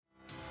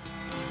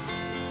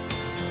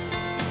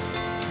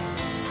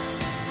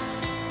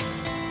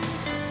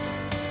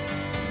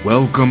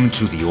Welcome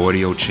to the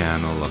audio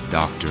channel of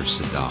Dr.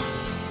 Sadaf.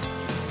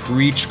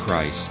 Preach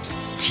Christ,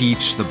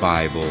 teach the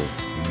Bible,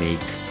 make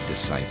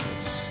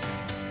disciples.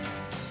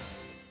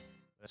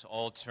 Let's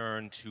all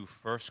turn to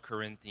 1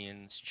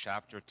 Corinthians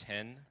chapter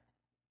 10,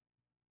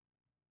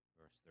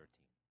 verse 13.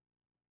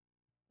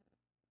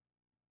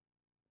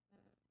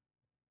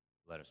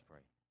 Let us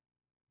pray.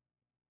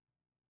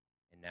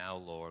 And now,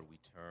 Lord, we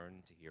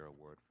turn to hear a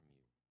word from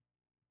you.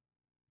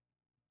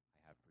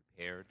 I have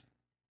prepared,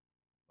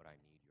 but I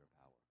need your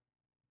power.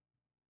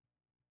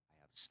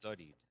 I have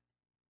studied,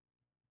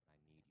 but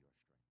I need your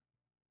strength.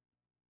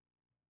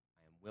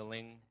 I am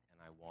willing and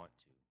I want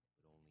to,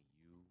 but only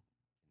you can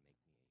make me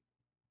able.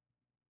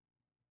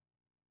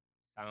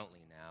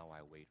 Silently now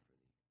I wait for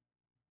thee.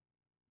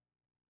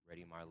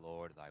 Ready, my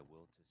Lord, thy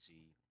will to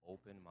see.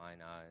 Open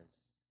mine eyes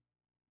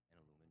and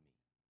illumine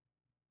me.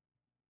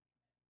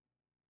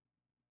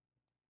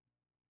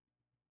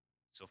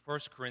 So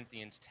 1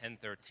 Corinthians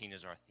 10:13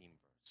 is our theme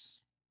verse.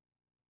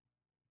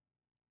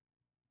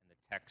 And the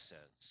text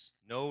says,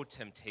 "No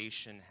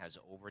temptation has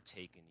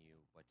overtaken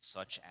you, but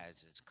such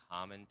as is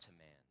common to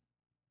man.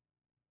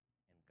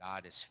 And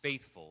God is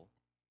faithful,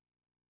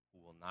 who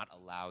will not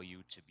allow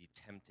you to be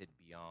tempted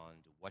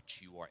beyond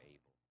what you are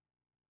able,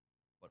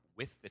 but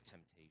with the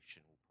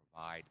temptation will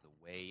provide the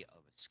way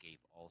of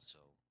escape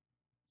also,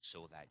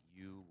 so that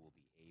you will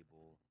be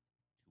able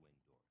to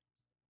endure it."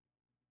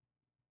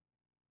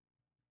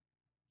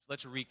 So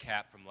let's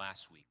recap from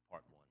last week,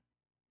 part 1.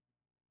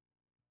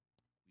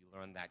 We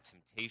learned that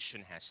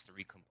temptation has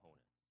 3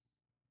 components.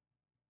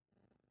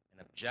 An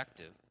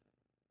objective,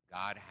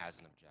 God has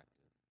an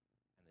objective,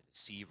 and the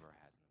deceiver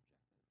has an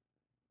objective.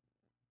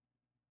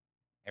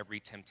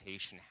 Every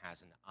temptation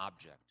has an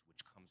object,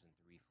 which comes in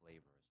 3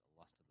 flavors: a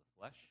lust of the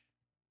flesh,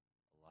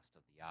 a lust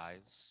of the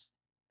eyes,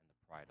 and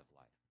the pride of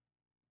life.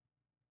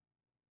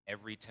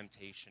 Every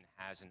temptation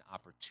has an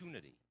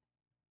opportunity,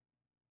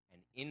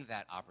 and in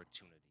that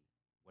opportunity,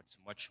 what's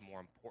much more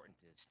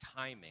important is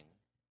timing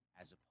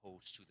as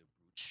opposed to the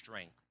brute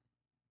strength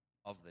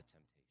of the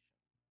temptation.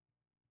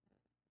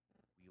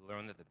 We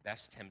learn that the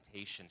best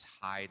temptations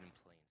hide in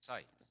plain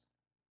sight,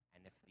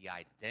 and if the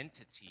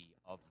identity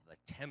of the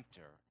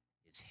tempter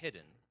is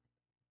hidden,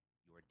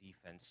 your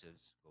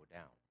defenses go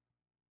down.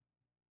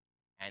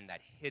 And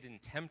that hidden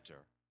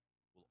tempter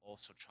will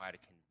also try to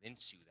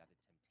convince you that the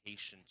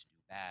temptation to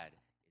do bad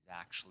is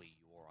actually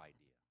your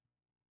idea.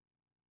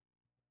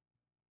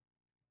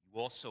 You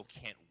also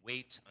can't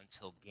wait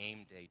until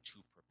game day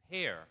to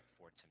prepare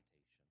for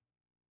temptation,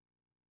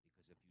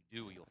 because if you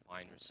do, you'll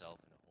find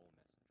yourself in a whole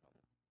mess of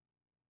trouble.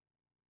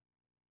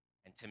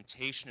 And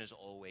temptation is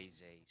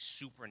always a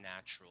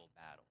supernatural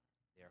battle.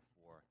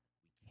 Therefore,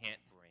 we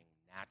can't bring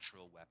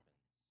natural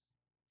weapons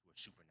to a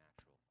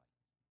supernatural fight.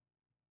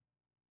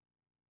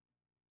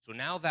 So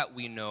now that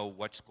we know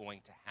what's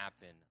going to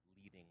happen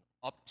leading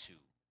up to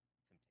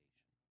temptation,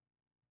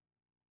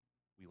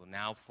 we will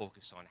now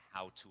focus on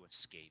how to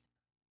escape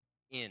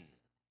in the temptation.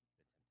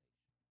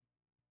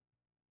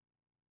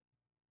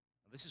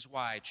 Now, this is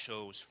why I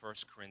chose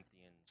 1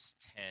 Corinthians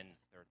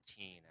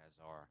 10:13 as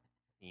our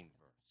theme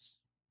verse,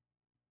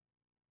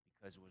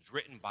 because it was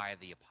written by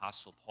the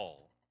Apostle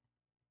Paul,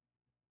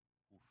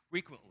 who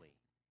frequently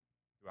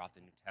throughout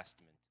the New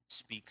Testament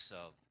speaks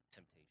of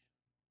temptation.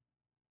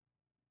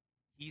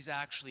 He's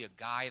actually a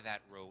guy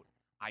that wrote,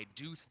 "I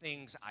do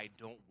things I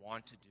don't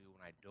want to do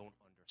and I don't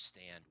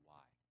understand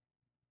why."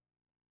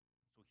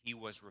 So he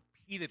was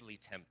repeatedly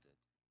tempted,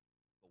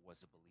 but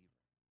was a believer.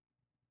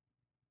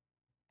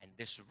 And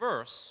this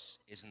verse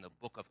is in the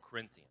book of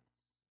Corinthians.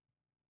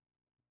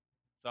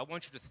 So I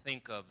want you to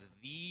think of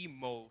the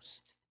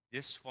most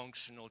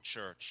dysfunctional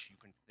church you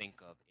can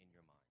think of in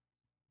your mind.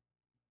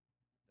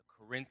 The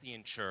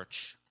Corinthian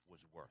church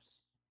was worse.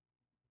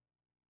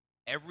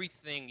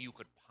 Everything you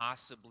could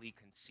possibly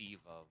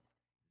conceive of,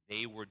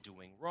 they were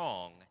doing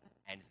wrong,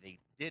 and they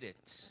did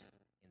it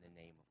in the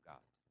name of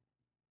God.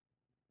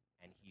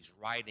 And he's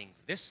writing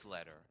this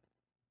letter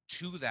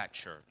to that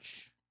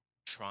church,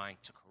 trying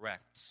to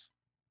correct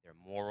their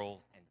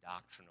moral and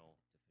doctrinal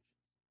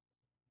deficiencies.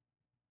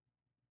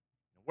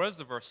 Now, what does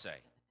the verse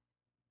say?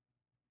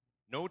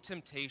 "No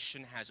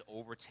temptation has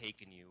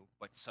overtaken you,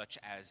 but such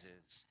as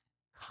is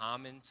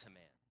common to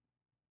man."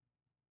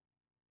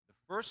 The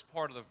first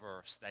part of the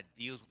verse that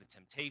deals with the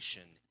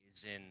temptation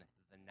is in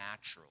the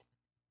natural.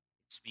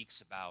 It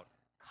speaks about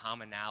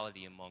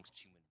commonality amongst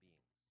human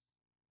beings.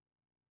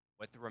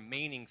 But the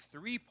remaining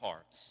 3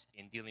 parts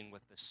in dealing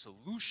with the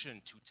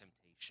solution to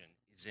temptation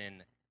is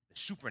in the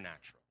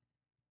supernatural.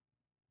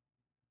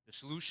 The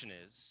solution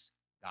is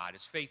God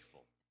is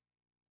faithful,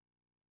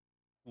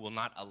 who will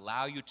not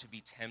allow you to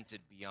be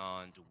tempted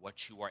beyond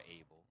what you are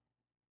able,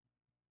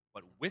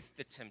 but with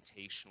the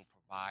temptation will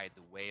provide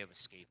the way of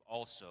escape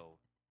also,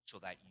 so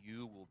that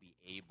you will be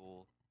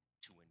able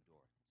to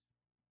endure it.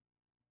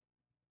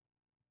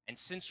 And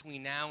since we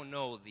now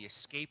know the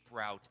escape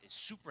route is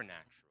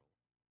supernatural,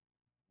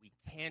 we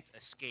can't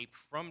escape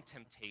from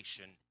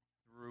temptation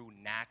through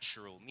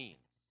natural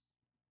means.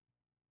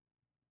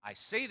 I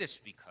say this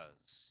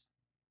because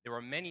There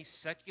are many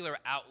secular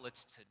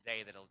outlets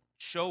today that'll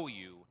show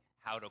you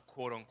how to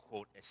quote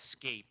unquote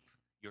escape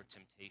your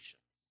temptation.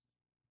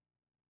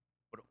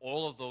 But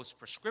all of those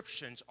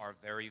prescriptions are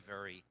very,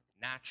 very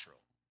natural.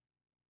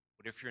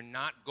 But if you're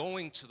not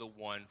going to the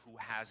one who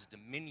has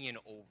dominion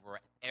over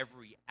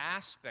every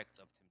aspect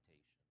of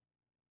temptation,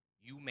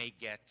 you may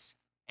get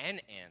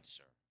an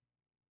answer,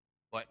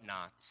 but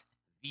not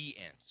the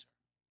answer.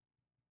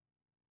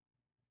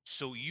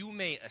 So you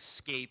may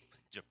escape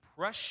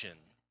depression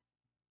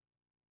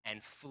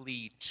and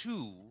flee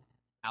to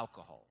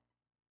alcohol.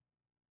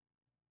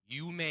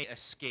 You may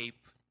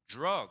escape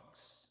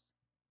drugs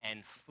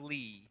and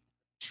flee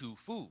to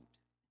food.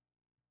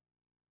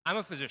 I'm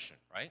a physician,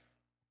 right?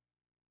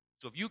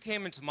 So if you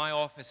came into my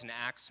office and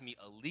asked me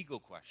a legal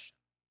question,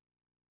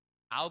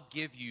 I'll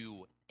give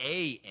you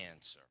an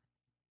answer,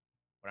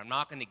 but I'm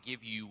not going to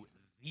give you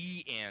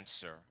the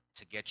answer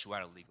to get you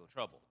out of legal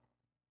trouble.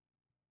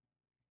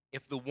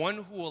 If the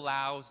one who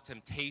allows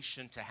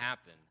temptation to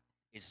happen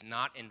is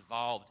not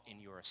involved in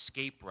your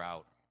escape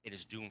route, it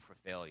is doomed for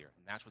failure.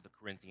 And that's what the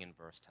Corinthian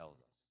verse tells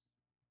us.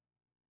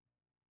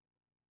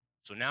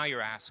 So now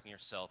you're asking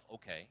yourself,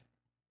 okay,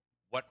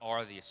 what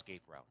are the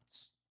escape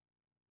routes?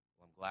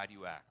 Well, I'm glad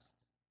you asked.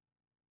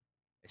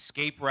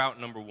 Escape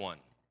route number one,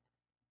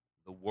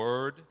 the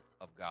Word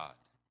of God.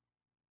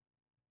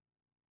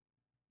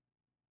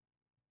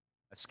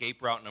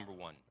 Escape route number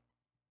one,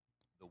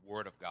 the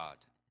Word of God.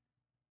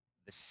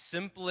 The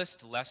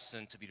simplest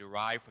lesson to be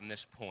derived from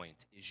this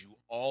point is you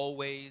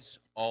always,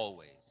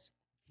 always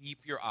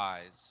keep your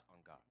eyes on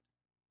God.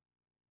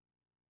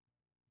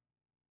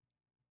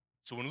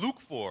 So in Luke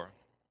 4,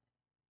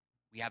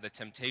 we have the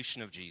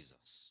temptation of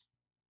Jesus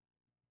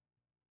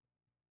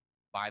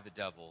by the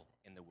devil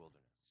in the wilderness.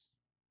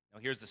 Now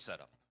here's the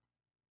setup.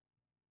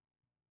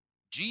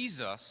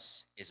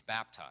 Jesus is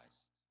baptized,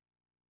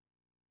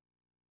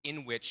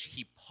 in which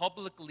he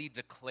publicly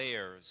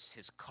declares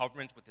his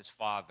covenant with his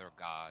Father,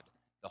 God.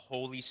 The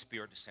Holy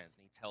Spirit descends,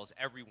 and he tells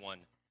everyone,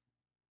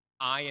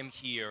 I am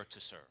here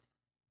to serve.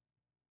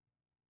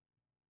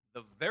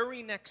 The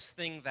very next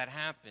thing that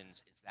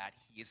happens is that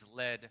he is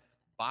led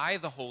by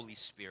the Holy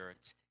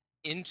Spirit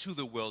into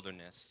the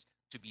wilderness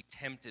to be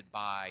tempted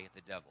by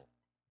the devil.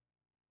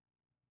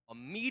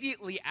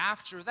 Immediately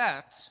after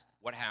that,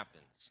 what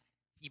happens?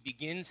 He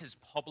begins his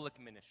public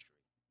ministry.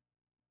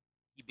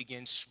 He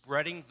begins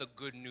spreading the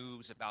good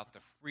news about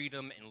the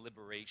freedom and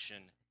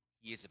liberation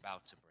he is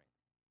about to bring.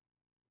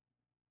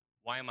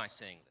 Why am I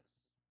saying this?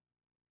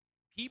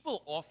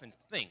 People often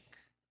think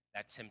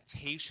that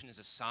temptation is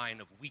a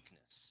sign of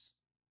weakness.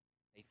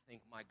 They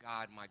think, my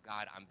God,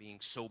 I'm being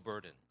so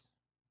burdened.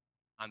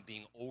 I'm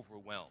being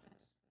overwhelmed.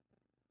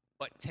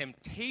 But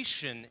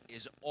temptation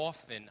is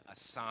often a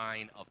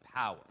sign of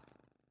power,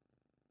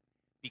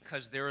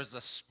 because there is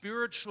a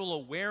spiritual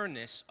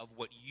awareness of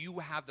what you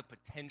have the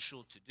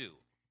potential to do.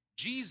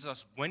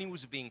 Jesus, when he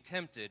was being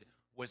tempted,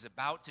 was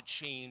about to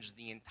change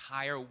the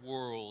entire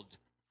world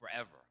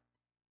forever.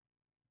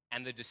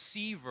 And the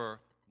deceiver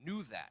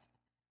knew that.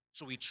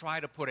 So he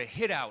tried to put a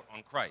hit out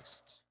on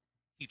Christ.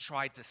 He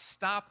tried to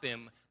stop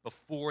him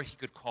before he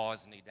could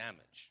cause any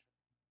damage.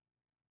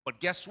 But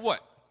guess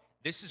what?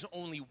 This is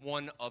only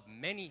one of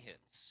many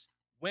hits.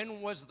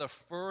 When was the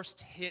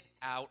first hit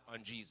out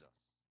on Jesus?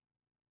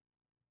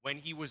 When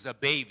he was a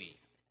baby.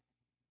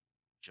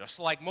 Just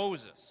like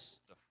Moses,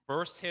 the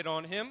first hit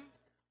on him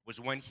was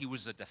when he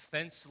was a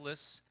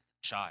defenseless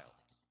child.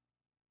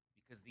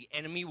 Because the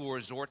enemy will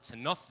resort to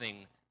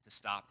nothing to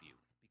stop you.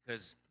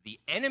 Because the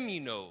enemy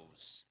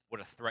knows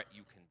what a threat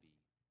you can be.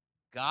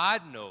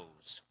 God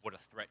knows what a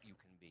threat you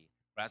can be.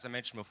 But as I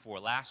mentioned before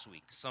last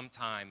week,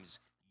 sometimes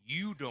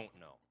you don't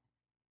know.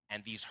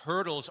 And these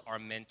hurdles are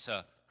meant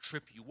to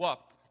trip you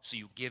up so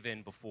you give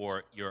in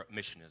before your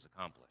mission is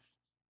accomplished.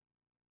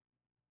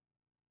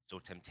 So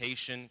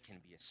temptation can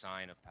be a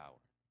sign of power.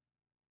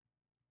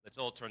 Let's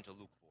all turn to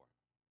Luke 4.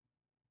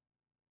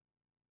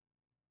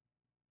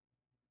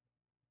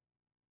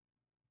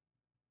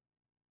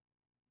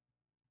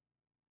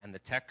 And the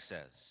text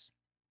says,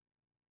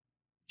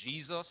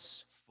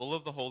 Jesus, full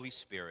of the Holy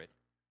Spirit,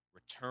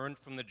 returned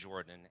from the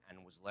Jordan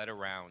and was led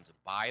around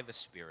by the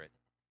Spirit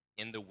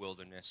in the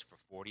wilderness for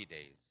 40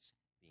 days,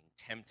 being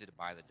tempted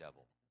by the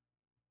devil.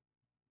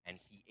 And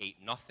he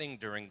ate nothing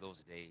during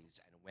those days,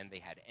 and when they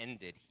had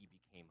ended, he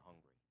became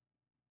hungry.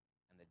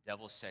 And the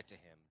devil said to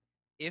him,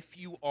 if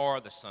you are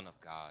the Son of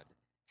God,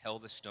 tell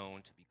the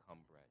stone to become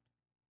bread.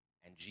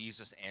 And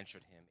Jesus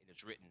answered him, it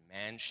is written,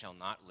 man shall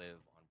not live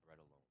on bread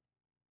alone.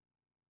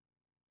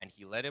 And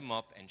he led him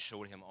up and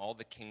showed him all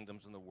the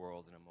kingdoms in the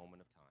world in a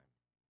moment of time.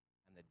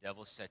 And the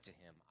devil said to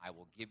him, I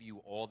will give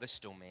you all this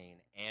domain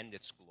and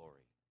its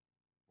glory,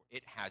 for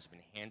it has been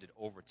handed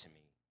over to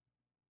me,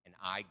 and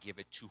I give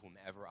it to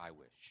whomever I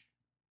wish.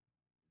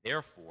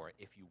 Therefore,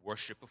 if you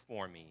worship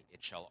before me,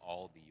 it shall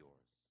all be yours.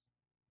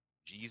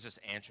 Jesus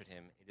answered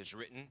him, it is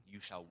written, you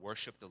shall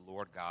worship the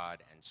Lord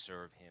God and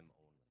serve him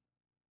only.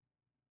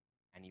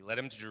 And he led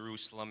him to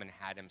Jerusalem and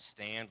had him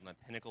stand on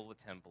the pinnacle of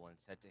the temple and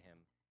said to him,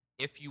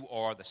 if you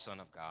are the Son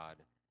of God,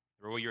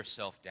 Throw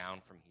yourself down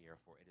from here,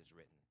 for it is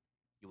written,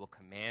 He will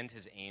command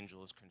His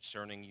angels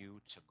concerning you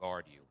to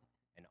guard you,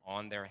 and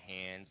on their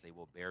hands they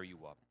will bear you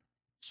up,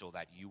 so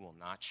that you will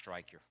not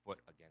strike your foot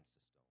against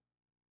a stone.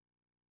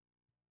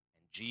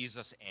 And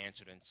Jesus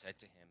answered and said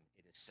to him,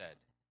 It is said,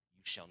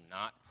 You shall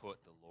not put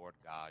the Lord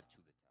God to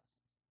the test.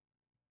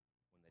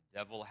 When the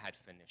devil had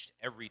finished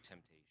every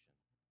temptation,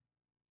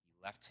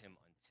 he left him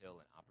until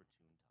an opportune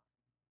time.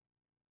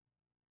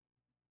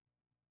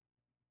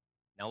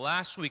 Now,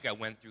 last week I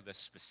went through the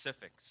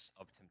specifics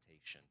of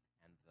temptation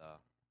and the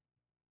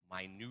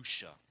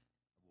minutia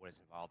of what is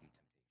involved in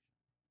temptation.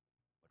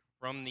 But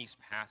from these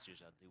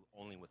passages, I'll do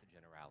only with the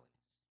generalities.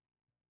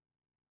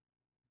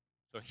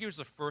 So here's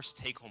the first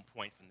take-home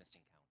point from this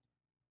encounter.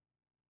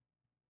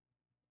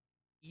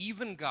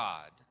 Even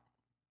God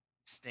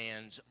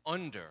stands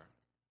under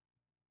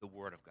the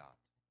Word of God.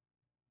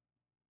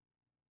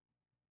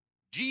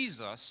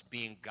 Jesus,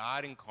 being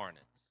God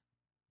incarnate,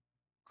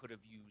 could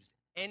have used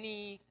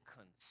any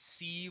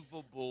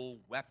conceivable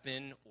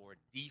weapon or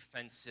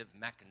defensive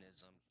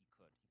mechanism he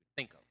could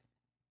think of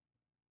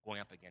going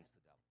up against the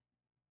devil.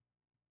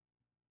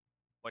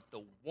 But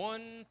the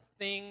one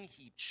thing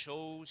he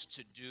chose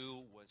to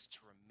do was to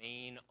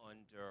remain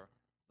under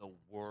the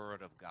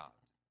Word of God,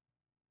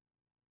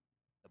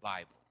 the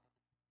Bible.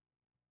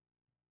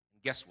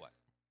 And guess what?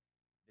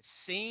 The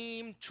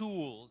same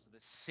tools, the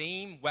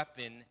same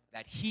weapon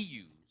that he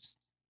used,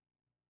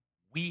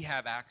 we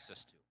have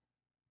access to.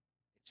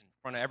 It's in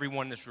front of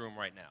everyone in this room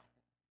right now.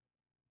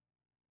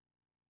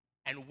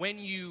 And when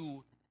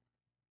you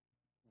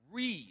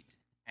read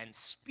and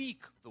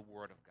speak the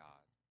Word of God,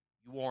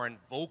 you are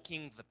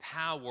invoking the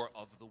power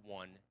of the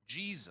one,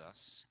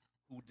 Jesus,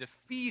 who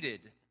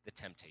defeated the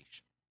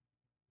temptation.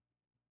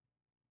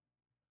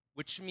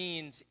 Which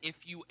means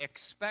if you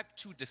expect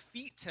to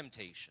defeat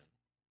temptation,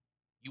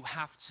 you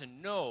have to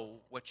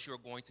know what you're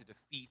going to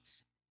defeat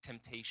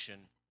temptation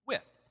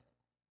with.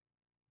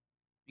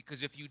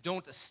 Because if you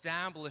don't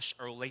establish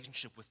a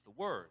relationship with the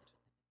Word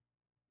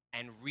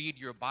and read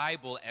your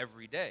Bible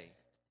every day,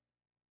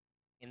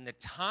 in the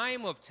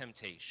time of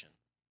temptation,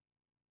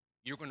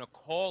 you're going to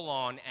call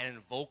on and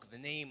invoke the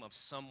name of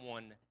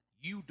someone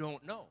you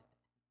don't know.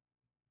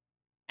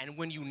 And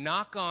when you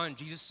knock on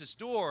Jesus'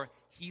 door,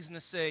 he's going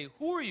to say,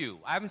 Who are you?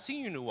 I haven't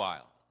seen you in a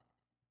while.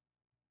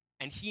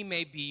 And he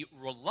may be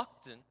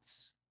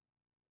reluctant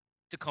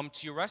to come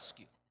to your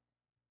rescue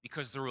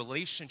because the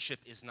relationship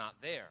is not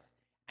there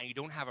and you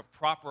don't have a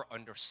proper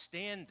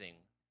understanding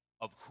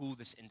of who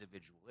this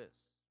individual is.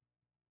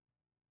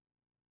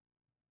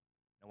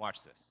 Now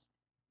watch this.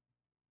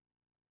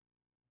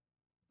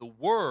 The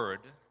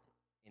Word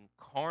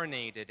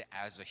incarnated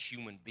as a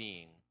human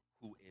being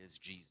who is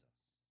Jesus.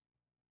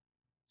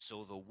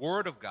 So the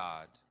Word of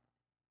God,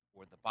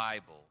 or the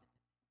Bible,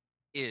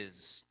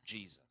 is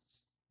Jesus.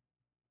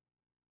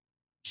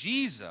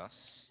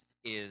 Jesus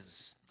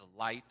is the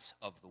light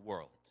of the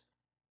world.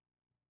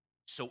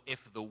 So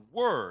if the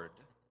Word,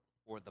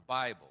 or the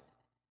Bible,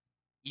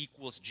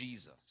 equals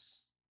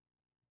Jesus,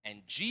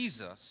 and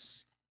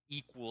Jesus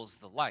equals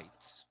the light,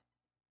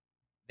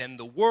 then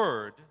the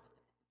Word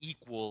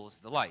equals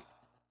the light.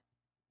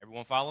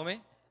 Everyone follow me?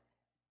 Okay.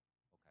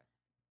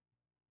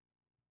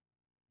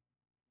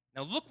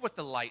 Now look what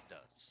the light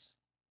does.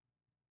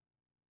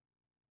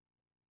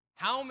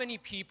 How many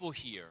people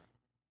here,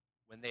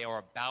 when they are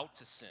about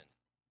to sin,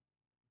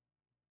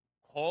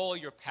 call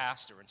your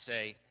pastor and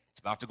say, It's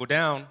about to go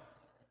down?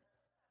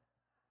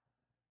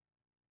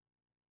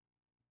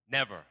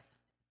 Never.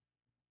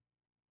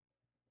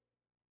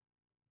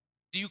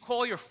 Do you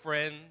call your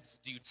friends?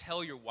 Do you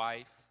tell your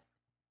wife?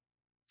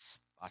 It's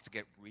about to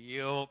get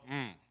real?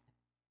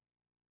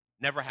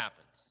 Never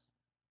happens.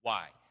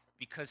 Why?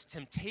 Because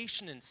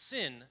temptation and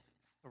sin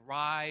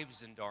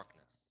thrives in darkness.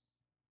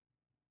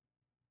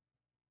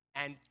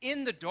 And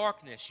in the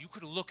darkness, you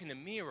could look in a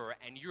mirror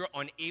and you're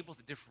unable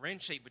to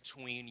differentiate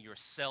between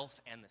yourself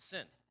and the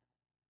sin.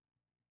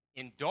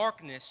 In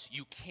darkness,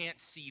 you can't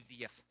see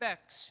the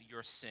effects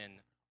your sin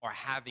are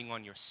having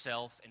on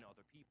yourself and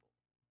other people.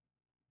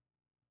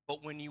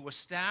 But when you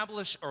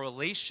establish a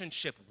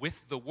relationship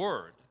with the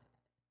Word,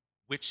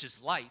 which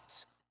is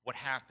light, what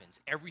happens?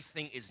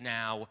 Everything is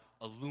now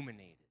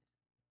illuminated.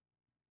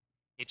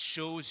 It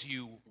shows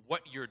you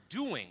what you're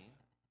doing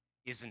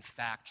is in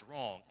fact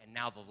wrong, and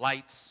now the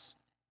lights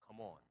come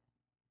on.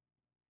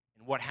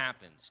 And what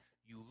happens?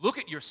 You look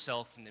at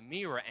yourself in the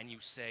mirror and you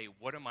say,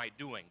 what am I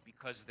doing?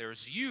 Because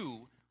there's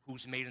you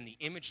who's made in the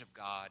image of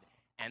God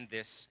and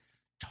this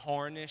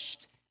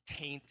tarnished,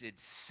 tainted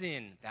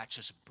sin that's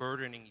just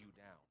burdening you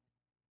down.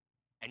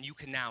 And you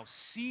can now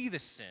see the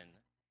sin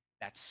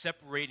that's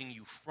separating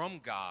you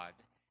from God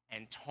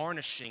and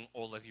tarnishing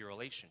all of your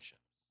relationships.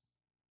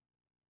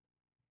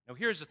 Now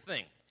here's the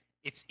thing.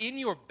 It's in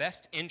your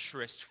best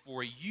interest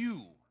for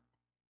you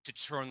to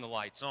turn the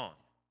lights on.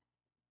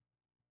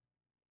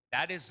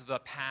 That is the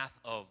path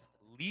of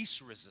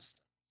least resistance.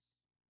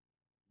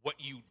 What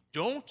you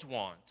don't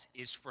want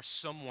is for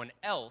someone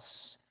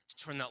else to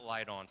turn that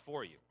light on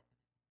for you.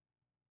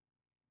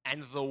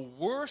 And the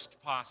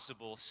worst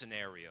possible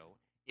scenario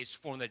is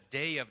for the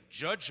day of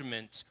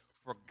judgment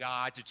for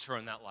God to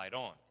turn that light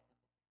on,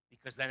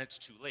 because then it's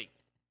too late.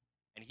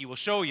 And he will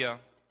show you,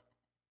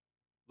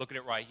 look at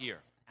it right here,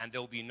 and there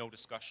will be no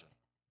discussion.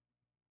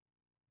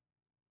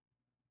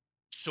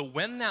 So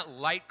when that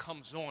light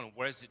comes on,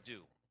 what does it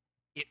do?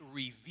 It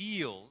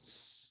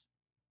reveals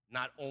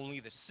not only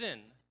the sin,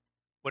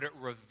 but it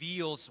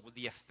reveals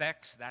the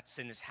effects that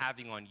sin is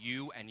having on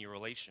you and your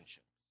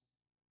relationship.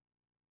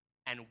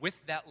 And with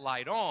that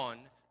light on,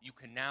 you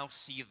can now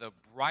see the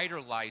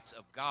brighter lights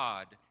of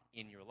God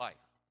in your life.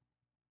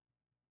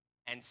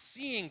 And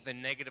seeing the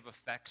negative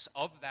effects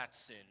of that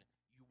sin,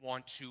 you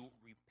want to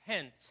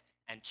repent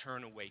and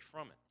turn away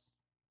from it.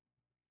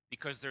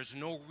 Because there's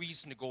no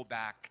reason to go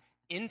back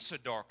into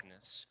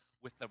darkness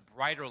with the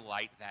brighter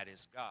light that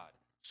is God.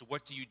 So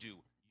what do?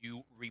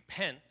 You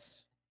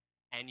repent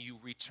and you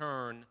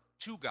return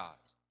to God.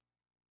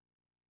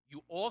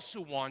 You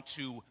also want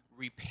to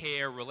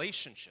repair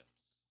relationships.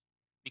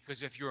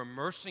 Because if you're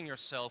immersing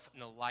yourself in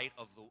the light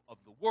of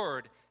the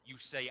Word, you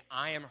say,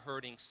 I am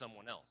hurting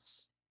someone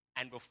else.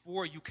 And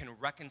before you can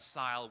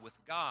reconcile with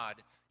God,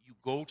 you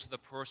go to the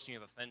person you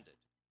have offended.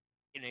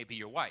 It may be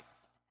your wife.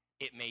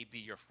 It may be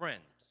your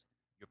friend,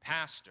 your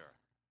pastor,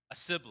 a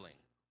sibling,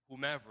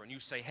 whomever. And you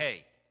say,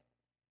 hey,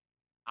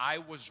 I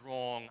was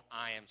wrong.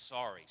 I am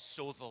sorry.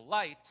 So the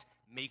light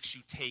makes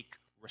you take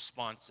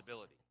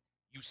responsibility.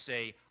 You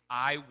say,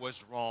 I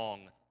was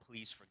wrong.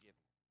 Please forgive me.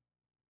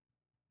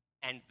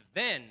 And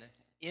then,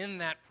 in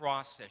that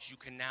process, you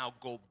can now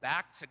go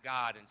back to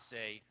God and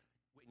say,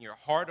 in your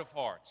heart of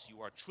hearts,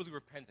 you are truly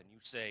repentant. You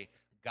say,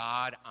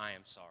 God, I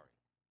am sorry.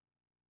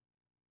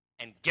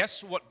 And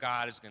guess what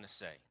God is going to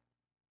say?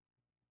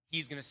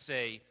 He's going to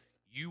say,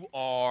 you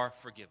are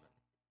forgiven.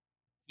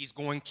 He's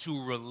going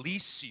to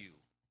release you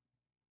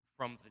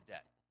from the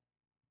debt.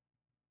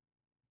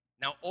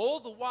 Now, all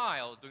the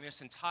while, during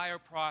this entire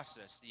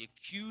process, the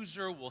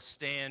accuser will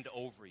stand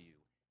over you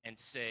and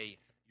say,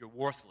 you're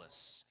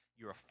worthless.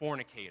 You're a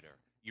fornicator,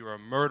 you're a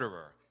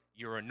murderer,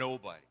 you're a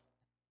nobody.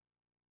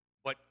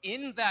 But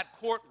in that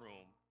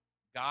courtroom,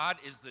 God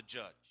is the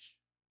judge.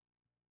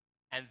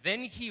 And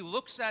then he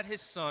looks at his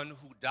son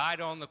who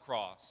died on the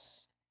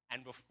cross,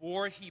 and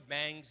before he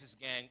bangs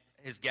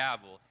his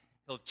gavel,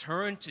 he'll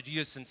turn to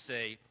Jesus and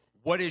say,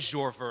 what is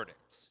your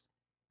verdict?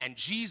 And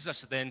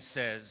Jesus then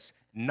says,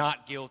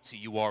 not guilty,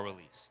 you are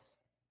released.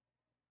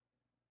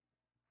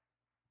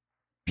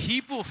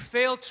 People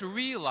fail to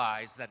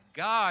realize that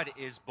God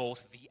is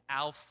both the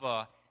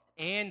Alpha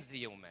and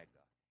the Omega.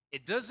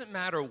 It doesn't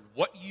matter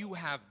what you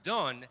have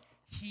done,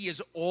 he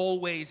is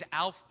always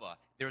Alpha.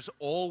 There's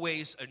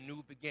always a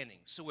new beginning.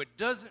 So it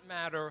doesn't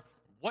matter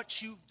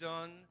what you've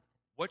done,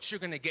 what you're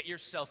going to get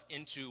yourself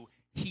into,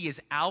 he is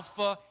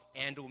Alpha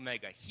and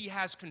Omega. He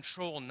has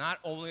control not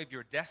only of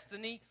your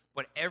destiny,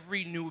 but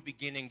every new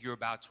beginning you're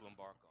about to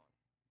embark on.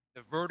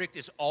 The verdict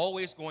is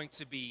always going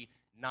to be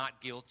not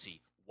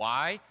guilty.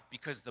 Why?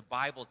 Because the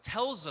Bible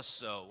tells us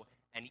so,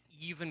 and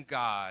even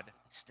God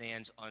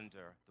stands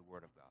under the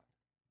Word of God.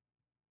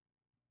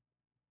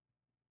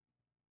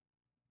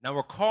 Now,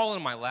 recall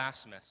in my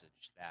last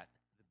message that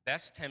the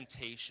best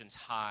temptations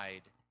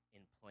hide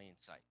in plain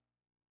sight.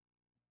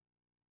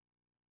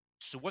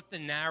 So what the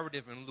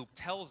narrative in Luke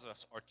tells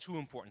us are two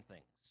important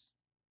things.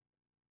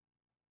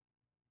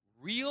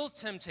 Real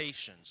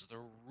temptations, the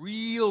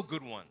real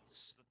good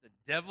ones that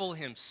the devil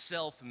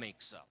himself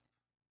makes up,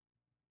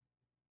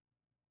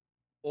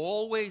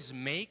 always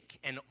make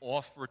an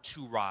offer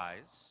to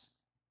rise,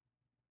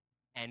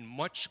 and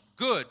much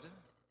good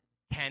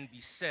can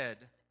be said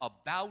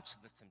about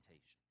the temptation.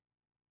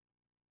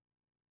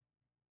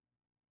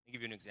 Let me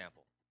give you an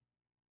example.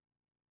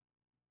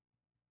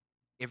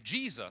 If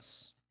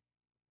Jesus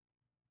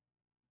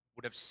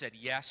would have said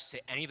yes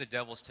to any of the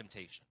devil's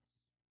temptations,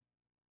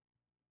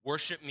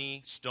 worship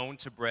me, stone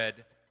to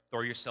bread,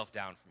 throw yourself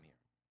down from here,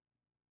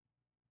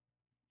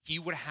 he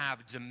would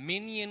have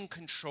dominion,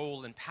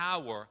 control, and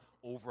power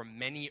over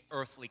many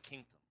earthly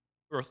kingdoms.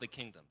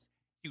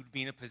 He would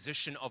be in a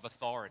position of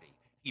authority.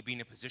 He'd be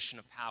in a position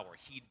of power.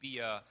 He'd be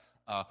a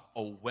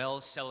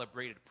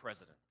well-celebrated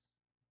president.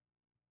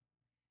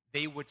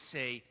 They would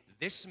say,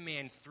 this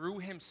man threw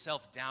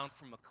himself down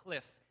from a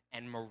cliff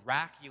and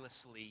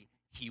miraculously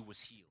he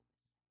was healed.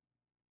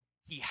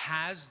 He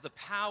has the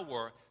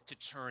power to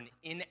turn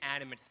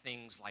inanimate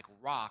things like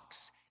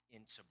rocks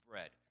into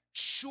bread.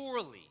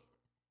 Surely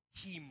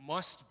he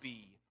must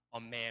be a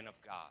man of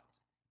God.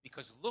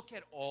 Because look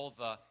at all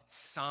the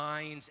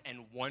signs and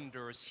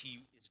wonders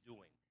he is doing.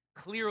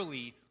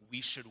 Clearly,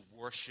 we should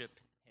worship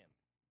him.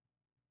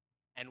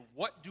 And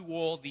what do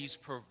all these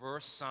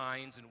perverse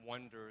signs and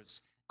wonders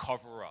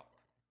cover up?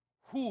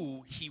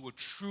 Who he would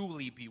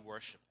truly be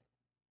worshiping.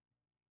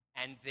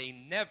 And they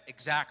never,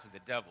 exactly,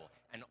 the devil.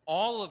 And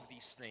all of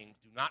these things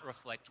do not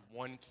reflect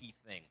one key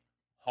thing: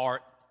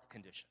 heart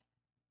condition.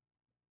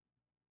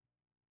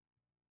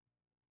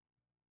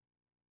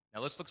 Now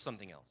let's look at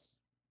something else.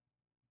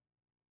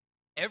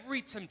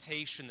 Every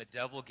temptation the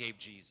devil gave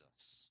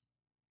Jesus,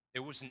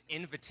 there was an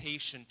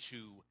invitation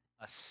to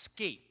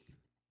escape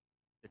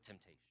the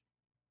temptation.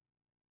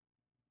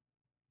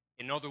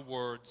 In other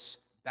words,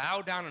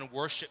 bow down and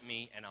worship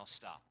me, and I'll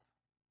stop.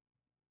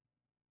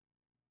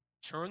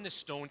 Turn the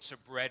stone to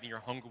bread, and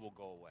your hunger will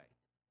go away.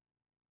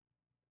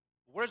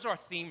 What does our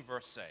theme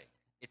verse say?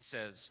 It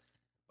says,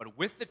 but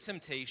with the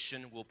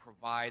temptation will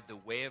provide the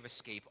way of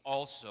escape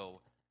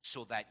also,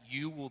 so that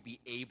you will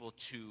be able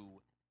to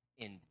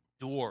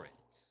endure it.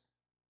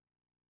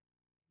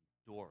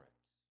 Endure it,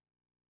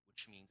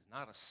 which means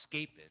not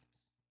escape it,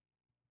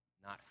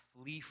 not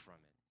flee from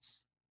it,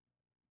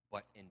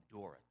 but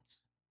endure it.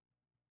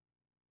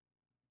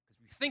 Because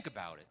if you think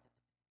about it,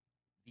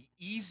 the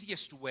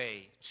easiest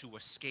way to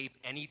escape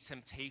any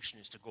temptation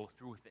is to go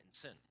through with it in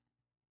sin.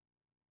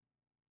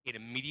 It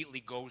immediately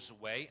goes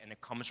away and it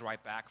comes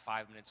right back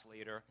 5 minutes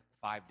later,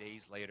 5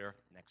 days later,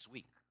 next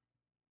week.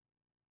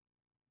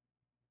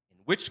 In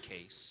which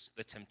case,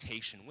 the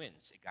temptation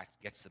wins. It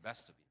gets the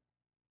best of you.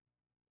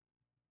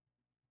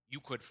 You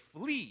could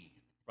flee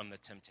from the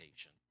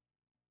temptation,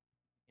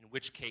 in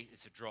which case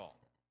it's a draw.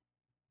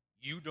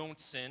 You don't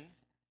sin,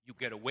 you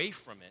get away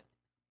from it,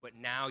 but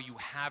now you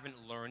haven't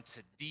learned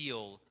to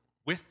deal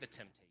with the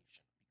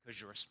temptation because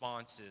your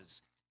response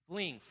is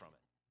fleeing from it.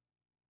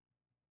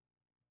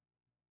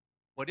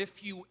 But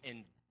if you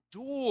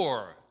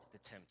endure the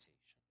temptation,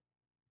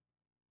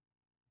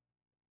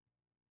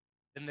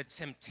 then the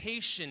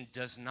temptation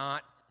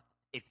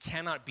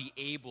cannot be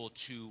able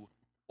to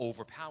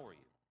overpower you.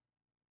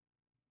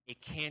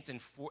 It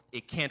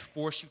can't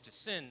force you to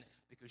sin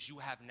because you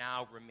have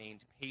now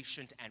remained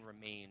patient and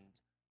remained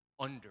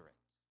under it.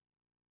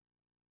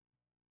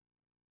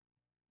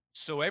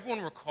 So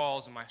everyone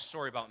recalls my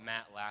story about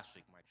Matt last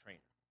week, my trainer,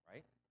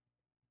 right?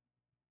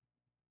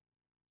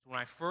 So when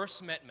I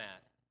first met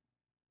Matt,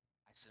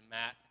 I said,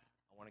 Matt,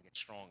 I want to get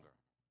stronger.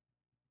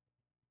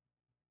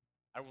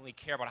 I don't really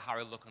care about how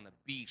I look on the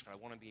beach, but I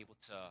want to be able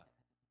to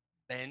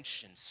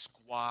bench and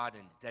squat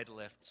and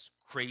deadlift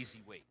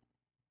crazy weight.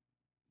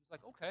 He was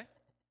like, okay. I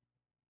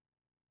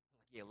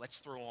was like, yeah, let's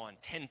throw on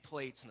 10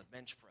 plates in the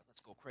bench press.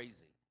 Let's go crazy.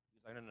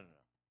 He was like, no.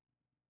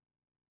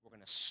 We're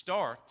going to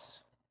start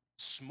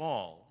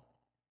small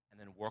and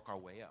then work our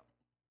way up.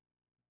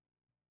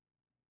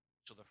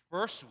 So the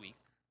first week,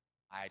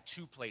 I had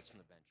 2 plates in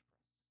the bench press.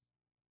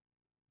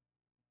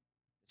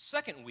 The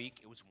second week,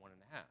 it was 1.5.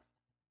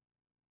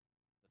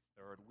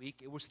 The third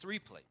week, it was 3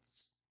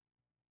 plates.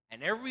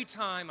 And every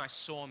time I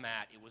saw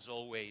Matt, it was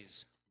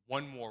always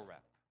 1 more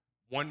rep,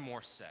 1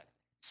 more set,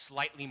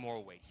 slightly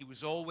more weight. He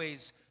was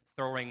always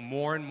throwing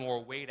more and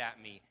more weight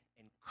at me,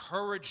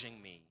 encouraging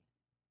me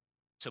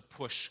to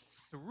push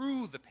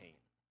through the pain.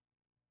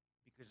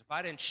 Because if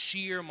I didn't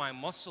shear my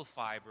muscle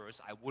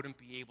fibers, I wouldn't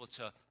be able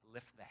to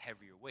lift the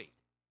heavier weight.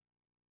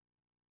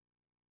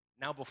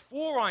 Now,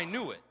 before I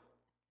knew it,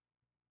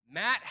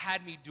 Matt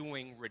had me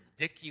doing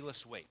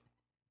ridiculous weight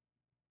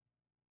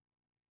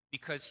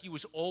because he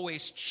was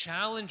always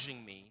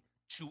challenging me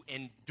to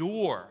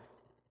endure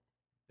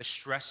the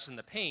stress and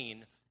the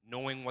pain,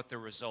 knowing what the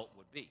result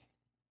would be.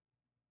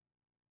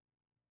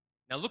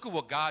 Now, look at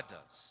what God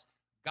does.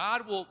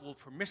 God will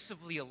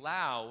permissively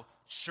allow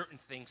certain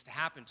things to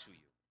happen to you.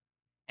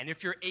 And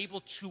if you're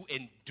able to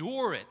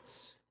endure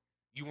it,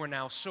 you are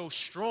now so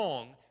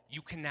strong,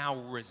 you can now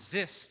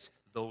resist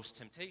those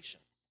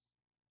temptations.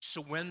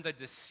 So when the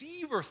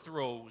deceiver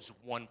throws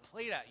 1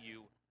 plate at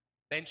you,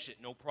 bench it,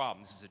 no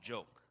problem, this is a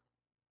joke.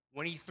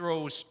 When he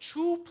throws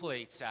 2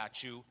 plates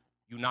at you,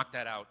 you knock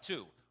that out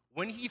too.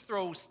 When he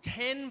throws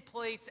 10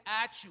 plates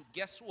at you,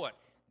 guess what?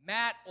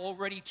 Matt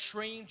already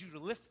trained you to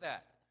lift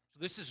that. So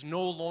this is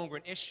no longer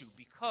an issue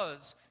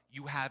because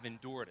you have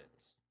endured it.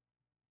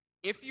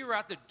 If you're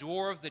at the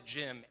door of the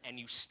gym and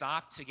you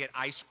stop to get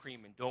ice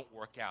cream and don't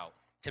work out,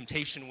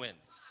 temptation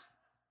wins.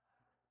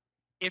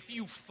 If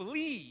you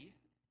flee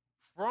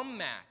from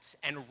Matt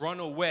and run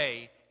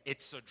away,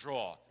 it's a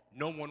draw.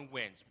 No one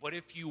wins. But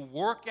if you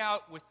work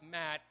out with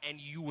Matt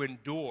and you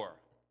endure,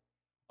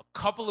 a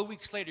couple of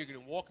weeks later, you're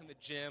going to walk in the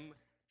gym,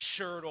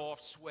 shirt off,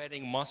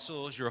 sweating,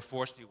 muscles, you're a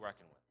force to be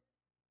reckoned with.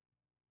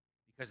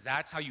 Because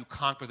that's how you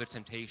conquer the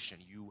temptation.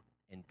 You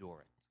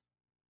endure it.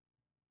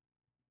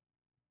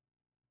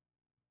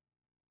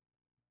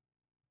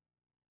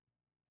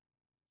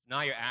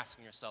 Now you're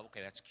asking yourself,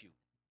 okay, that's cute.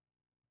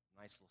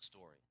 Nice little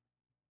story.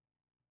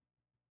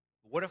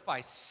 But what if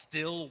I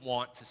still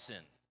want to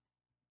sin?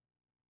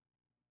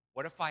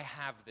 What if I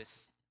have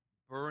this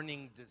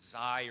burning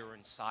desire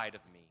inside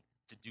of me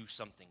to do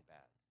something bad?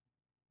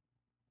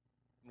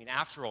 I mean,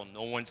 after all,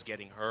 no one's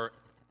getting hurt.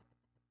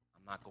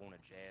 I'm not going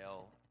to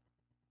jail.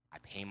 I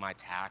pay my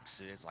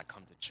taxes. I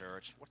come to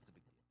church. What's the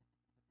big deal?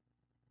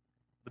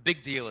 The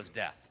big deal is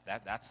death.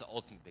 That's the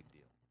ultimate big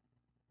deal.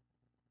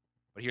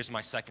 But here's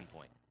my second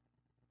point.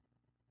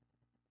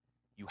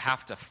 You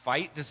have to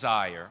fight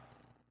desire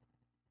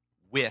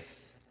with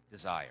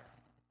desire.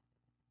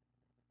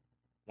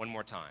 One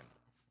more time.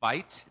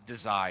 Fight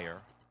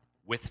desire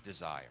with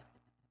desire.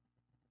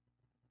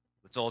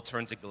 Let's all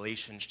turn to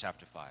Galatians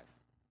chapter 5.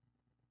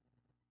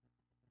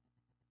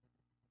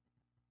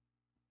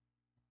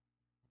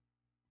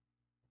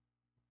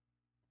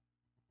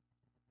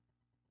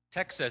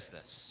 Text says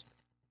this.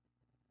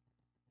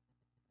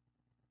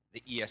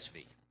 the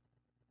ESV.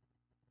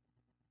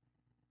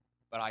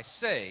 But I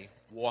say,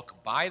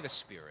 walk by the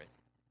Spirit,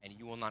 and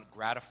you will not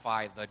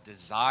gratify the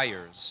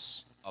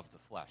desires of the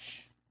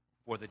flesh.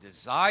 For the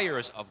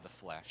desires of the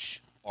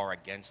flesh are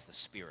against the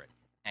Spirit,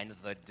 and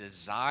the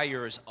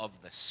desires of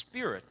the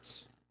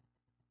Spirit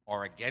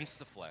are against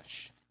the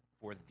flesh,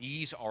 for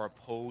these are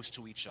opposed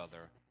to each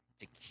other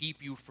to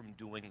keep you from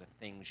doing the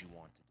things you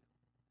want to do.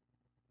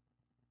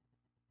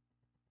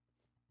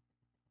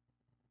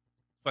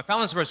 So I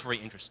found this verse very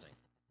interesting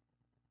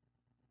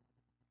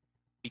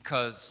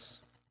because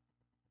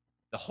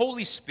the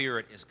Holy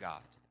Spirit is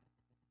God.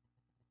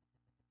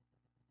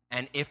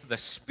 And if the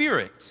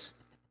Spirit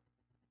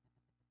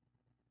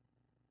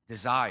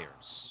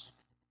desires,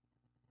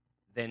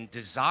 then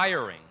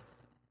desiring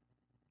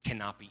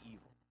cannot be evil.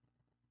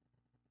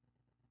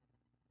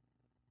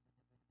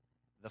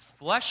 The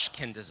flesh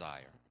can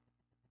desire.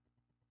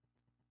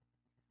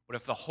 But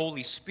if the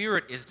Holy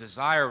Spirit is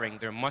desiring,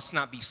 there must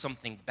not be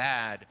something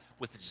bad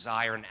with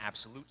desire in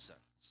absolute sense.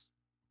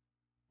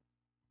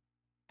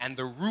 And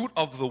the root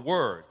of the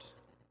word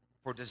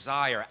for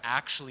desire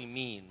actually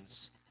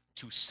means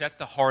to set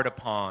the heart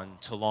upon,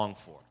 to long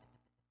for.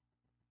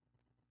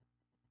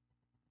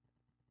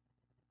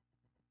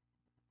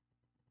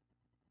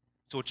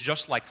 So it's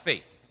just like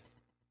faith.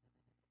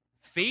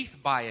 Faith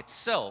by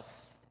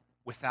itself,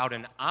 without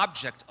an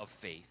object of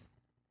faith,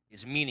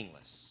 is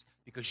meaningless,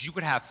 because you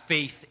could have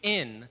faith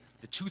in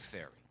the tooth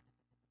fairy.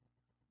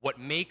 What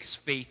makes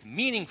faith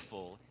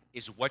meaningful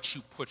is what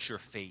you put your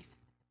faith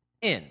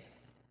in.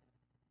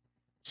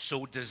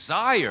 So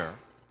desire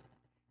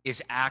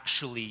is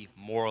actually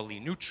morally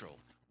neutral.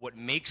 What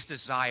makes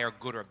desire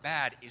good or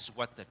bad is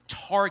what the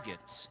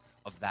target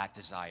of that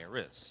desire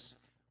is,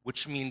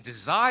 which means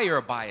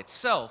desire by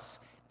itself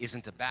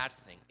isn't a bad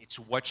thing. It's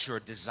what you're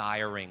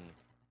desiring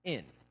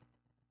in.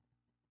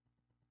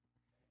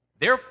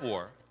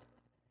 Therefore,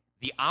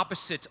 the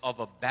opposite of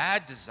a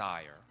bad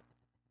desire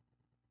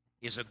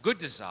is a good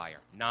desire,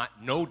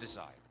 not no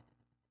desire.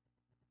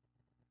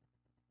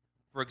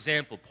 For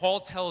example, Paul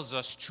tells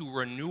us to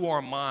renew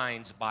our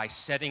minds by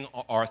setting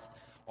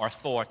our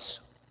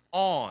thoughts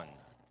on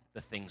the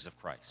things of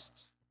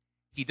Christ.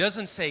 He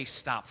doesn't say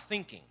stop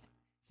thinking.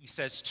 He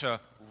says to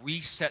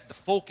reset the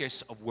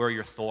focus of where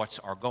your thoughts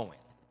are going.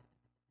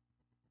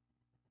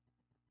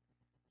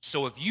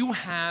 So if you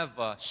have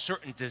a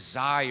certain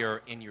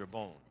desire in your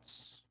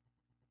bones,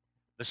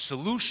 the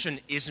solution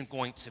isn't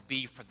going to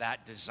be for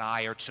that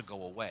desire to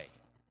go away.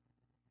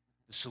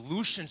 The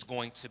solution is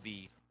going to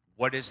be,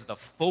 what is the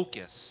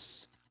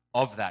focus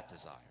of that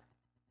desire?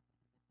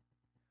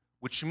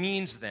 Which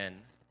means then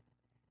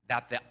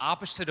that the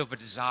opposite of a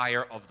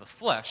desire of the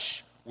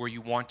flesh, where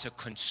you want to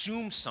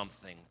consume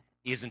something,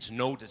 isn't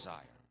no desire.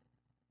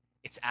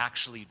 It's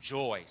actually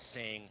joy,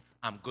 saying,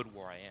 I'm good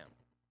where I am.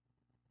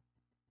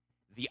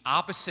 The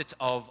opposite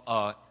of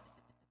a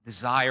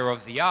desire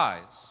of the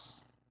eyes,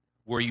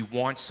 where you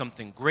want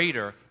something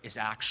greater, is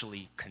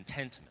actually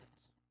contentment.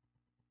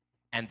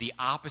 And the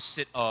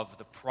opposite of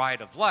the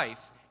pride of life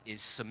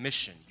is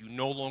submission. You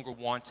no longer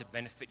want to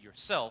benefit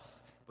yourself,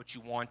 but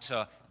you want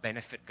to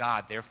benefit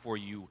God. Therefore,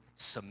 you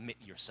submit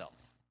yourself.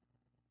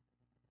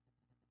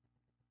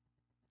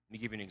 Let me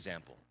give you an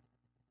example.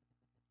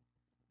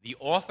 The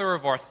author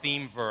of our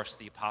theme verse,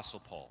 the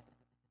Apostle Paul,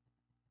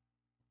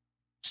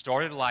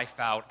 started life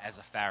out as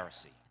a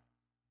Pharisee,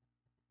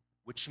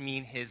 which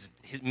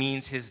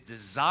means his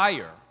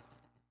desire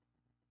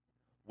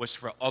was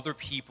for other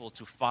people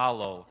to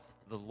follow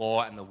the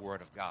law and the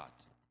word of God.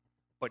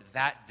 But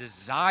that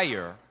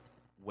desire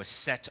was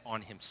set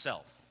on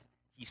himself.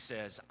 He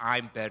says,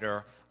 I'm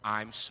better,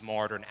 I'm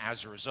smarter, and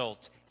as a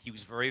result, he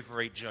was very,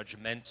 very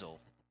judgmental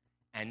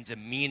and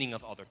demeaning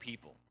of other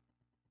people.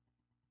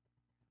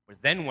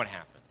 But then what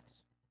happened?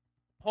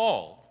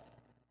 Paul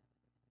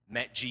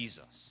met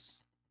Jesus.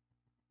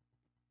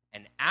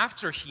 And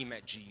after he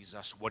met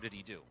Jesus, what did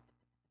he do?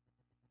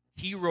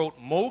 He wrote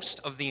most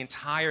of the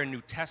entire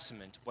New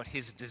Testament, but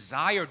his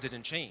desire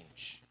didn't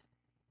change.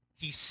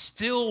 He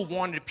still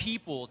wanted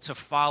people to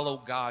follow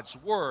God's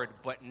word,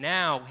 but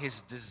now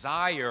his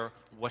desire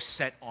was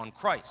set on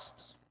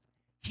Christ.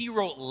 He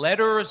wrote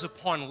letters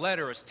upon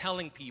letters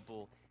telling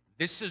people,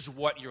 this is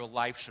what your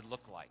life should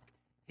look like.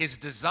 His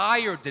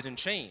desire didn't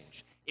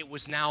change. It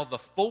was now the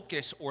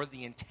focus or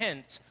the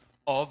intent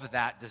of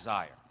that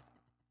desire.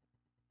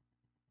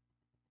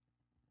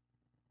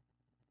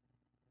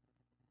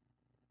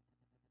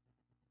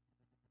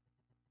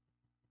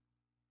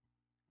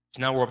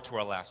 So now we're up to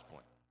our last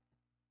point.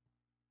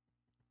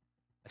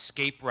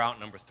 Escape route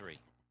number 3.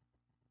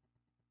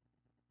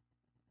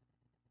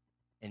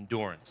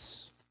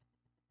 Endurance,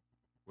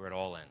 where it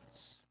all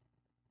ends.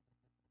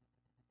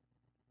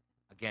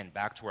 Again,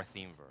 back to our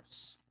theme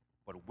verse.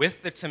 But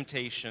with the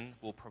temptation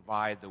will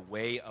provide the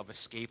way of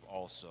escape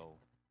also,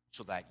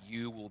 so that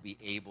you will be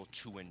able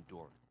to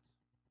endure it.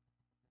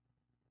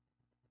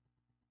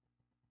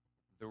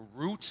 The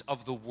root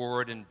of the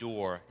word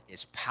endure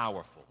is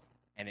powerful,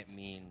 and it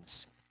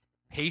means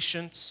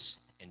patience,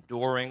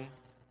 enduring,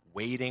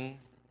 waiting,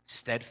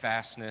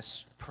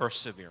 steadfastness,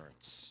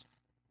 perseverance.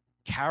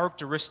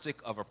 Characteristic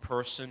of a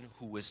person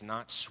who is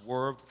not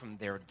swerved from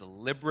their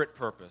deliberate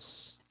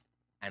purpose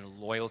and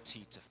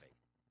loyalty to faith.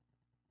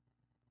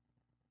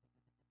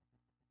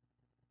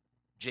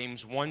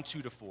 James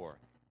 1:2-4.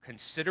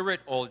 Consider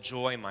it all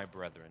joy, my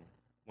brethren,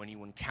 when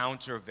you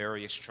encounter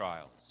various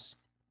trials,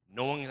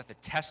 knowing that the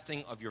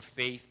testing of your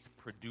faith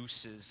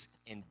produces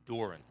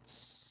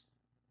endurance.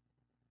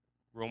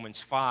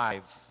 Romans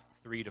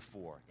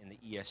 5:3-4 in the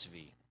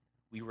ESV.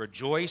 We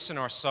rejoice in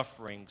our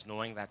sufferings,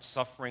 knowing that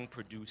suffering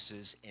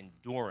produces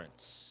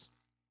endurance,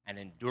 and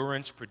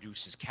endurance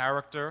produces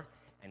character,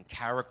 and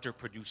character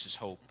produces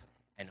hope,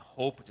 and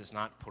hope does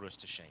not put us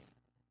to shame.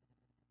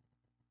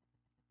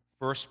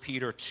 1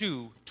 Peter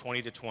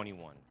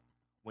 2:20-21.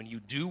 When you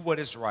do what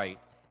is right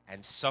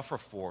and suffer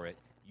for it,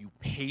 you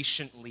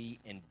patiently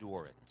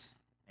endure it,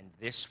 and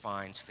this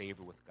finds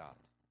favor with God.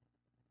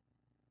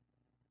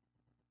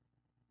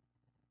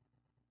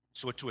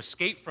 So to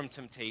escape from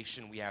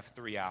temptation, we have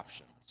three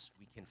options.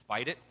 We can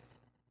fight it,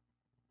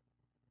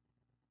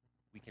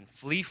 we can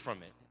flee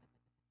from it,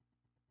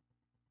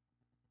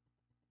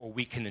 or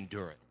we can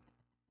endure it.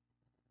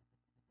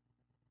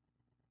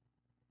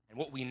 And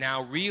what we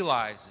now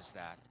realize is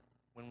that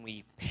when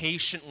we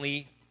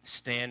patiently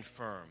stand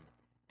firm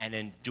and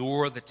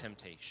endure the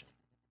temptation,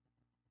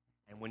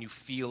 and when you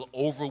feel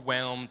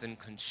overwhelmed and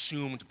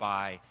consumed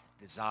by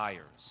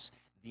desires,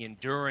 the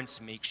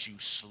endurance makes you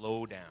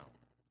slow down.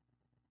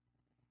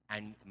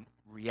 And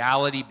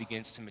reality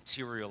begins to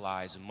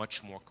materialize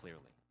much more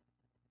clearly.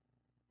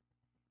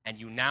 And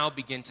you now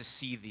begin to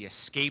see the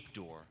escape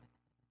door,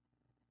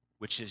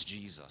 which is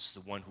Jesus, the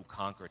one who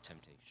conquered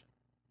temptation.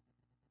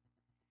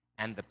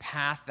 And the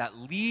path that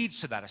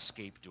leads to that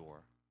escape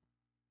door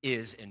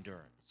is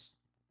endurance.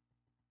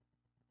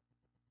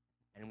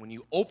 And when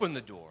you open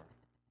the door,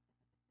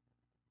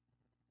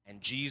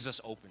 and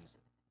Jesus opens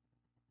it,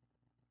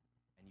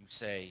 and you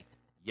say,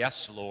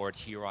 "Yes, Lord,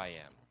 here I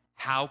am.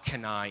 How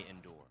can I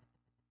endure?"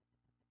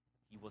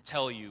 He will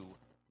tell you,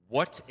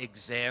 "What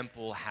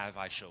example have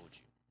I showed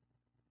you?"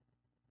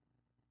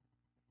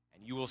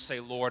 And you will say,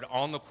 "Lord,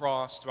 on the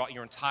cross, throughout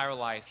your entire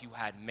life, you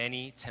had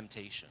many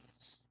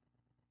temptations.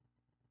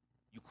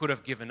 You could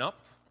have given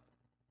up.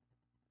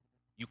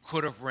 You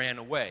could have ran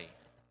away.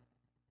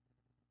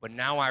 But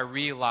now I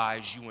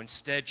realize you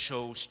instead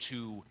chose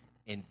to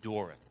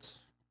endure it.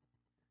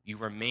 You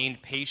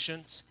remained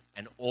patient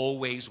and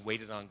always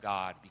waited on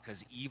God,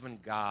 because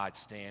even God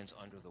stands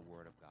under the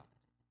word of God."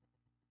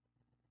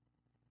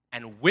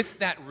 And with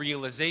that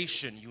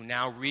realization, you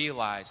now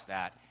realize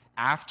that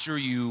after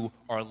you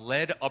are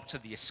led up to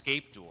the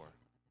escape door,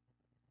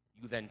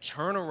 you then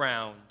turn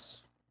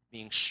around,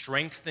 being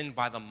strengthened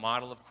by the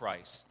model of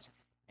Christ,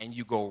 and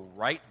you go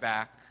right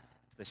back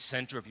to the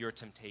center of your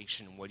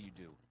temptation. And what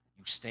do?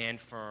 You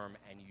stand firm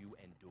and you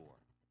endure.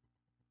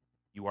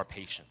 You are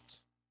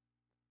patient.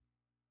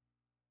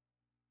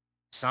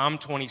 Psalm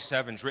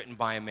 27 is written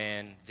by a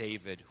man,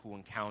 David, who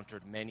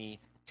encountered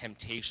many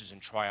temptations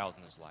and trials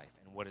in his life.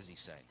 And what does he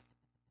say?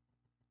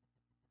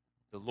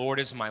 "The Lord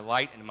is my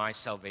light and my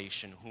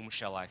salvation. Whom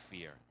shall I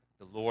fear?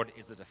 The Lord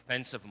is the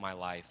defense of my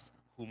life.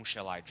 Whom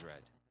shall I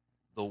dread?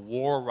 The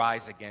war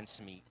rise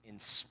against me. In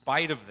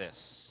spite of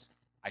this,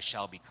 I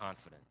shall be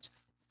confident.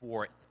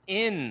 For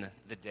in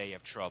the day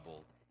of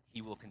trouble,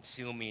 he will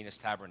conceal me in his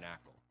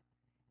tabernacle.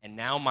 And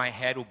now my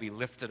head will be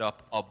lifted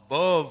up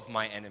above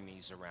my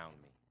enemies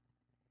around me.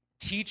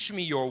 Teach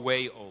me your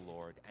way, O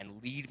Lord,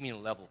 and lead me in a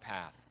level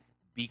path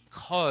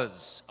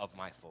because of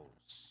my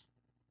foes.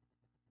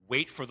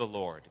 Wait for the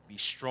Lord. Be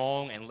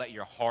strong and let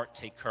your heart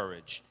take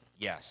courage.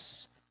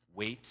 Yes,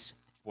 wait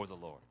for the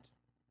Lord."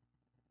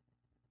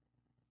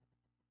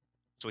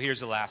 So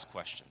here's the last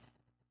question.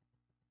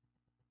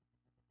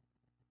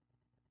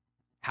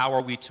 How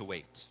are we to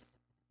wait?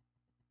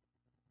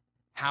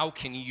 How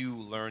can you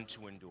learn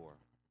to endure?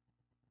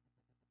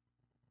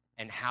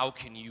 And how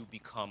can you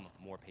become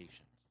more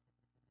patient?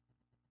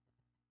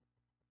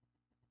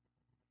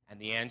 And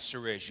the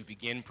answer is you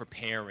begin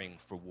preparing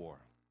for war,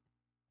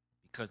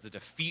 because the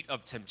defeat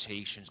of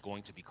temptation is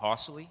going to be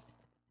costly,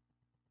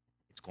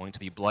 it's going to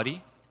be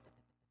bloody,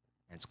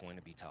 and it's going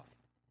to be tough.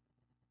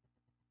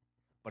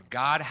 But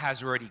God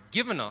has already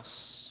given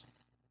us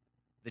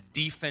the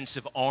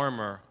defensive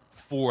armor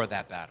for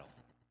that battle.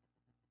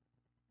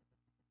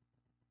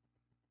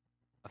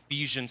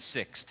 Ephesians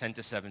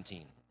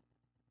 6:10-17.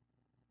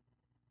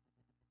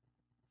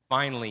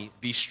 "Finally,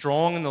 be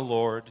strong in the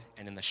Lord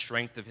and in the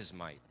strength of his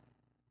might.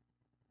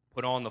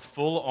 Put on the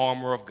full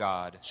armor of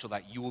God so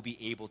that you will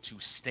be able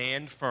to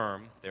stand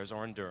firm," there's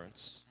our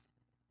endurance,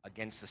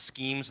 "against the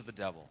schemes of the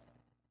devil.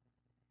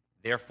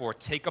 Therefore,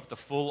 take up the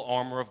full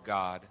armor of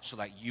God so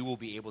that you will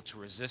be able to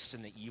resist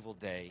in the evil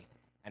day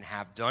and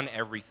have done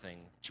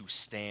everything to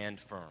stand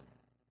firm.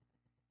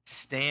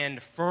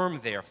 Stand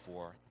firm,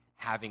 therefore,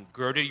 having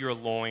girded your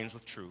loins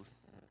with truth,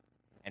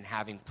 and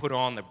having put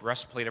on the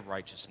breastplate of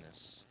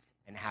righteousness,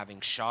 and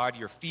having shod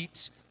your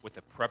feet with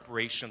the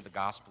preparation of the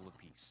gospel of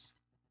peace.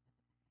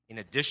 In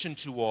addition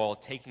to all,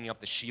 taking up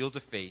the shield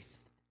of faith,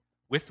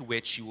 with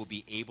which you will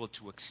be able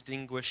to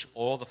extinguish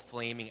all the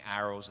flaming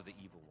arrows of the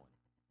evil one,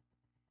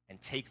 and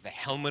take the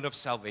helmet of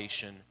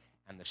salvation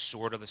and the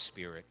sword of the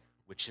Spirit,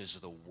 which is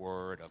the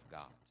Word of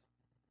God.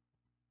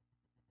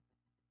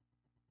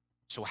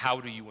 So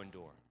how do you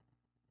endure?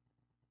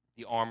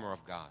 The armor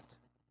of God.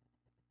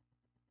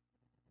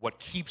 What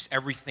keeps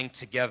everything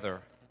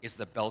together is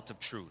the belt of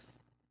truth,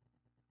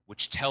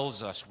 which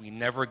tells us we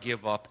never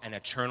give up an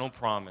eternal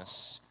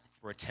promise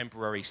for a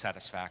temporary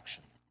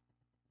satisfaction.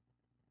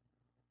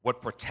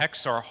 What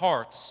protects our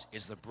hearts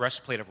is the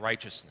breastplate of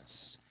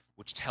righteousness,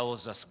 which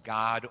tells us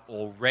God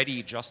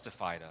already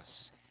justified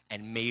us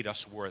and made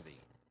us worthy.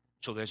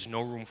 So there's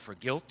no room for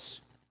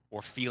guilt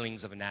or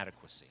feelings of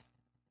inadequacy.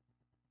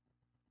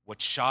 What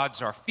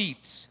shods our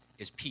feet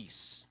is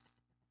peace,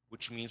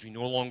 which means we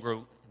no longer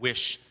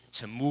wish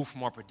to move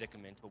from our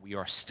predicament, but we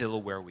are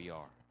still where we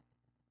are.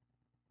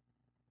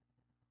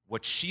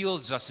 What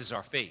shields us is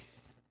our faith.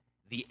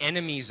 The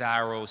enemy's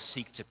arrows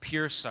seek to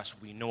pierce us.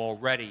 We know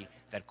already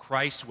that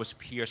Christ was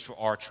pierced for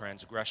our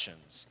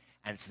transgressions,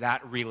 and it's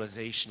that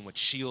realization which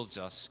shields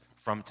us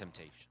from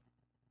temptation.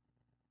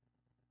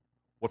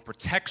 What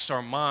protects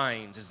our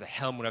minds is the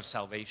helmet of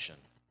salvation,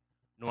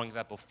 knowing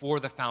that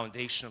before the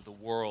foundation of the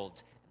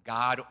world,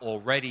 God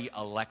already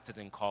elected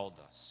and called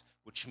us,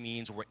 which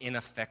means we're in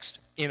a fixed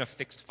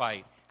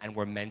fight and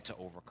we're meant to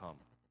overcome.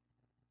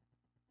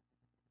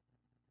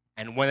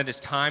 And when it is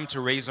time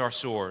to raise our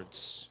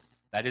swords,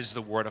 that is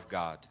the Word of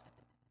God.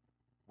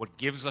 What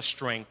gives us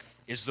strength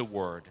is the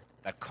Word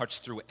that cuts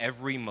through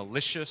every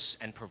malicious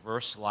and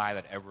perverse lie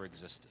that ever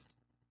existed.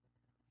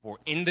 For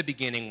in the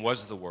beginning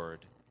was the Word,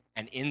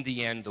 and in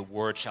the end the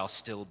Word shall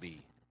still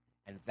be.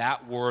 And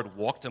that Word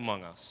walked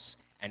among us,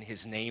 and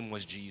his name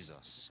was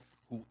Jesus,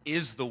 who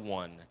is the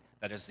one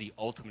that is the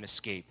ultimate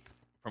escape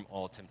from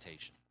all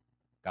temptation.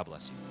 God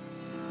bless you.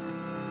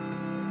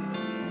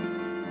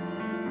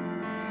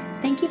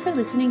 Thank you for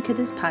listening to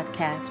this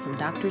podcast from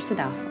Dr.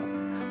 Sadafel.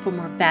 For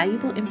more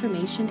valuable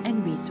information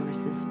and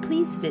resources,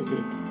 please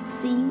visit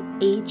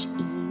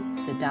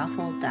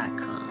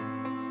chesadafel.com.